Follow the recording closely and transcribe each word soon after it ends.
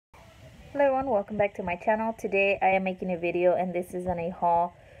Hello everyone, welcome back to my channel. Today I am making a video and this is a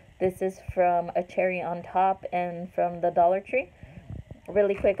haul. This is from aCherryontop and from the Dollar Tree.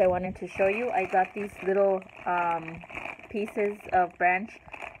 Really quick, I wanted to show you. I got these little pieces of branch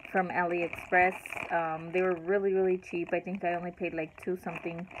from AliExpress. They were really cheap. I think I only paid like $2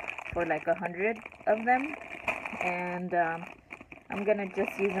 something for like 100 of them. And I'm gonna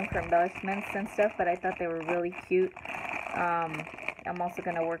just use them for embellishments and stuff, but I thought they were really cute. I'm also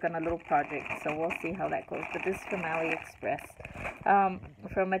going to work on a little project, so we'll see how that goes. But this is from AliExpress.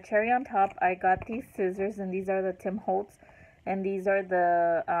 From aCherryontop, I got these scissors, and these are the Tim Holtz, and these are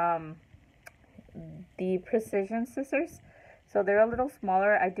the precision scissors. So they're a little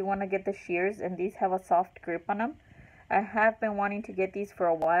smaller. I do want to get the shears, and these have a soft grip on them. I have been wanting to get these for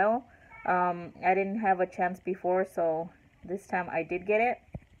a while. I didn't have a chance before, so this time I did get it,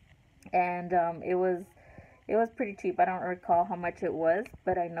 and it was pretty cheap. I don't recall how much it was,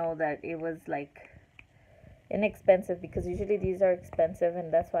 but I know that it was like inexpensive because usually these are expensive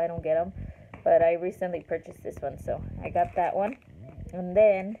and that's why I don't get them. But I recently purchased this one, so I got that one. And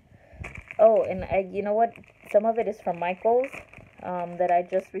then, oh, and you know what? Some of it is from Michaels that I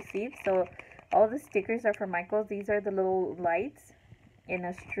just received. So all the stickers are from Michaels. These are the little lights in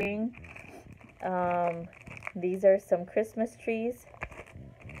a string. These are some Christmas trees.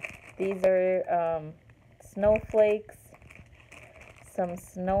 These are snowflakes, some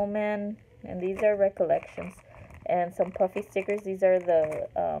snowmen, and these are recollections, and some puffy stickers. These are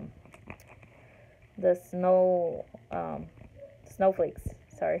the snowflakes,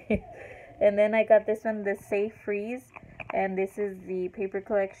 sorry. And then I got this one, the Safe Freeze, and this is the paper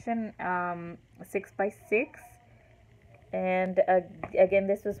collection, 6x6. And again,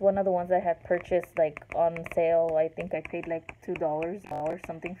 this was one of the ones I had purchased like on sale. I think I paid like $2 or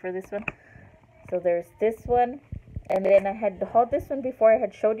something for this one. So there's this one, and then I had hauled this one before. I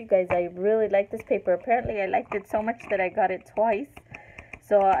had showed you guys. I really like this paper. Apparently I liked it so much that I got it twice.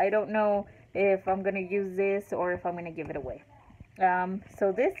 So I don't know if I'm going to use this or if I'm going to give it away.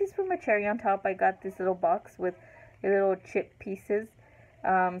 So this is from aCherryontop. I got this little box with little chip pieces.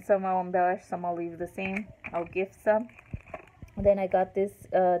 Some I'll embellish, some I'll leave the same. I'll gift some. And then I got this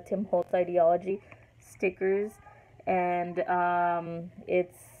Tim Holtz Ideology stickers, and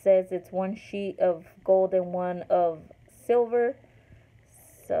it says it's one sheet of gold and one of silver.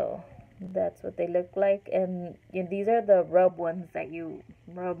 So that's what they look like. And these are the rub ones that you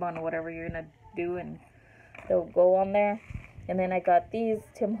rub on whatever you're gonna do, and they'll go on there. And then I got these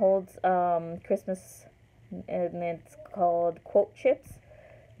Tim Holtz Christmas, and it's called quote chips.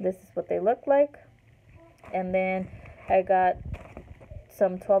 This is what they look like. And then I got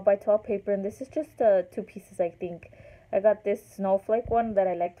some 12x12 paper, and this is just 2 pieces, I think. I got this snowflake one that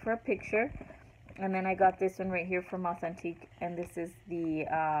I liked for a picture, and then I got this one right here from Authentique, and this is the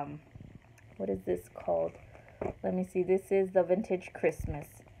what is this called? Let me see. This is the Vintage Christmas.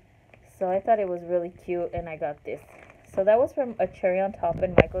 So I thought it was really cute, and I got this. So that was from aCherryontop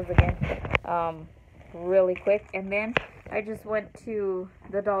and Michaels again. Really quick. And then I just went to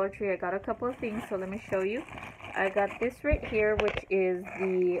the Dollar Tree. I got a couple of things, so let me show you. I got this right here, which is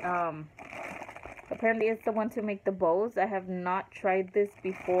the apparently it's the one to make the bows. I have not tried this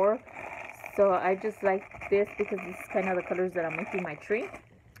before, so I just like this because this is kind of the colors that I'm making my tree.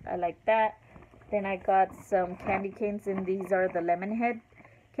 I like that. Then I got some candy canes, and these are the lemon head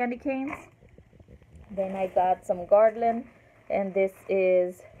candy canes. Then I got some garland, and this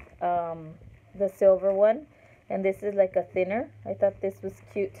is the silver one, and this is like a thinner. I thought this was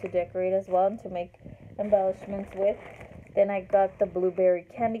cute to decorate as well and to make embellishments with. Then I got the blueberry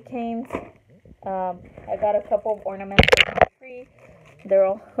candy canes. I got a couple of ornaments for my tree. They're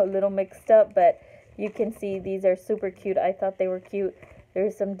all a little mixed up, but you can see these are super cute. I thought they were cute.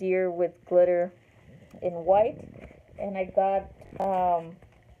 There's some deer with glitter in white, and I got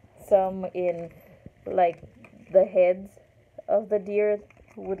some in like the heads of the deer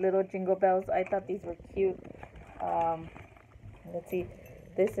with little jingle bells. I thought these were cute. Let's see.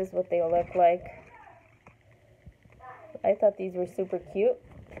 This is what they look like. I thought these were super cute.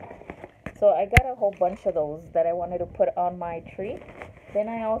 So I got a whole bunch of those that I wanted to put on my tree. Then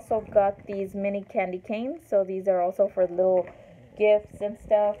I also got these mini candy canes. So these are also for little gifts and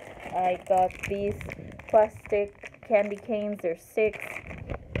stuff. I got these plastic candy canes. There's 6.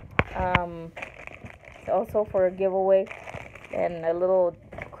 Also for a giveaway and a little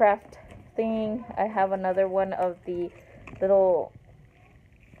craft thing. I have another one of the little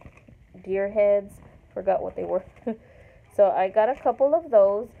deer heads. Forgot what they were. So I got a couple of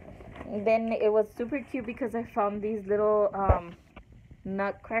those. Then it was super cute because I found these little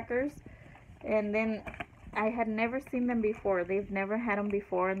nutcrackers, and then I had never seen them before. They've never had them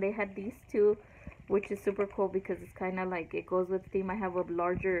before, and they had these two, which is super cool because it's kind of like it goes with the theme. I have a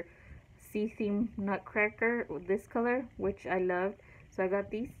larger sea theme nutcracker with this color, which I loved, so I got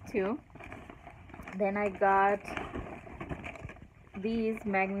these two. Then I got these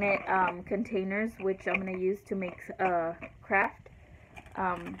magnet containers, which I'm gonna use to make craft.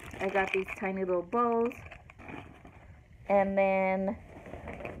 I got these tiny little bows, and then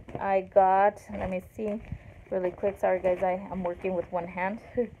I got, let me see really quick, sorry guys, I'm working with one hand.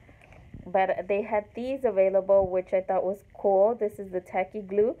 But they had these available, which I thought was cool. This is the tacky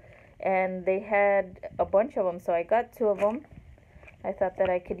glue, and they had a bunch of them, so I got two of them. I thought that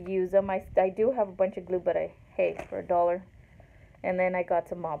I could use them. I do have a bunch of glue, but hey, for $1. And then I got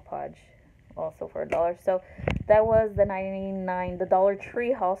some Mod Podge also for $1. So that was the Dollar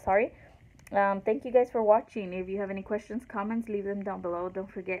Tree haul, sorry. Thank you guys for watching. If you have any questions, comments, leave them down below. Don't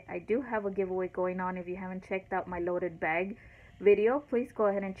forget, I do have a giveaway going on. If you haven't checked out my loaded bag video, please go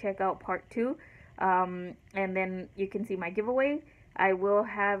ahead and check out part 2. And then you can see my giveaway. I will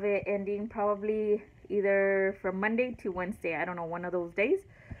have it ending probably either from Monday to Wednesday. I don't know, one of those days.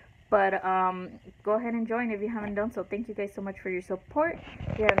 But go ahead and join if you haven't done so. Thank you guys so much for your support.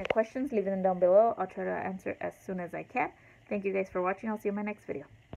 If you have any questions, leave them down below. I'll try to answer as soon as I can. Thank you guys for watching. I'll see you in my next video.